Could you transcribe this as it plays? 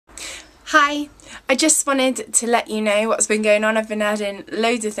Hi, I just wanted to let you know what's been going on. I've been adding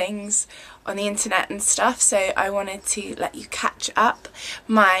loads of things on the internet and stuff, so I wanted to let you catch up.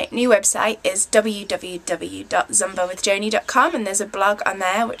 My new website is www.zumbawithjoni.com, and there's a blog on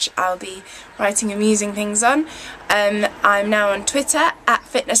there which I'll be writing amusing things on. I'm now on Twitter at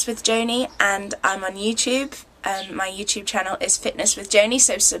fitnesswithjoni, and I'm on YouTube. My YouTube channel is Fitness with Joni,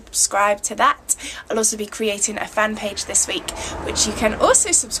 so subscribe to that. I'll also be creating a fan page this week which you can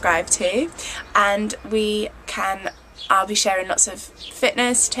also subscribe to, and I'll be sharing lots of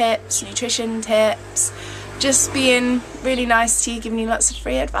fitness tips, nutrition tips, just being really nice to you, giving you lots of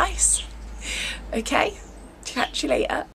free advice. Okay, catch you later.